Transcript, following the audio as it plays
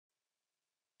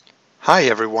Hi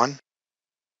everyone.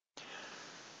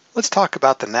 Let's talk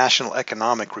about the National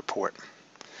Economic Report.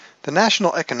 The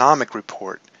National Economic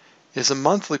Report is a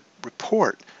monthly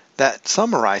report that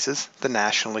summarizes the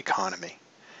national economy.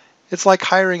 It's like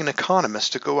hiring an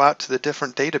economist to go out to the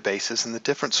different databases and the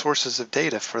different sources of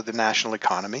data for the national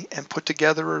economy and put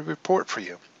together a report for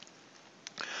you.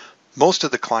 Most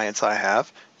of the clients I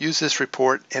have use this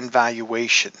report in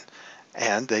valuation,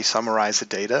 and they summarize the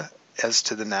data as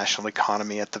to the national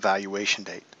economy at the valuation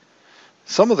date.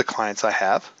 Some of the clients I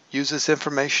have use this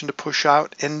information to push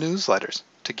out in newsletters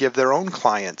to give their own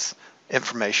clients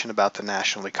information about the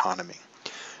national economy.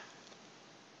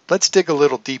 Let's dig a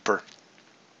little deeper.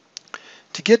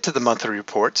 To get to the monthly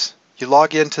reports, you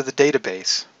log into the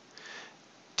database.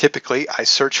 Typically, I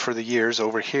search for the years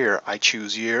over here. I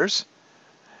choose years,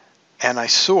 and I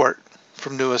sort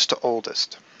from newest to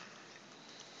oldest.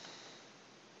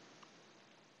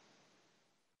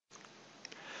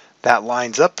 That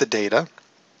lines up the data,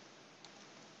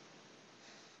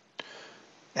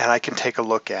 and I can take a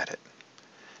look at it.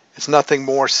 It's nothing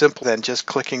more simple than just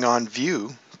clicking on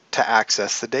View to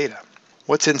access the data.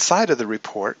 What's inside of the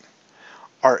report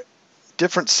are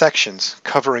different sections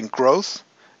covering growth,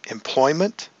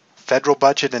 employment, federal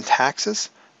budget and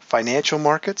taxes, financial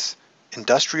markets,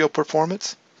 industrial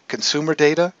performance, consumer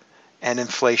data, and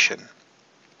inflation.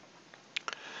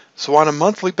 So on a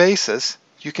monthly basis,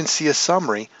 you can see a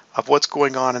summary of what's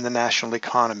going on in the national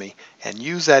economy and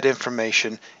use that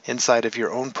information inside of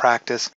your own practice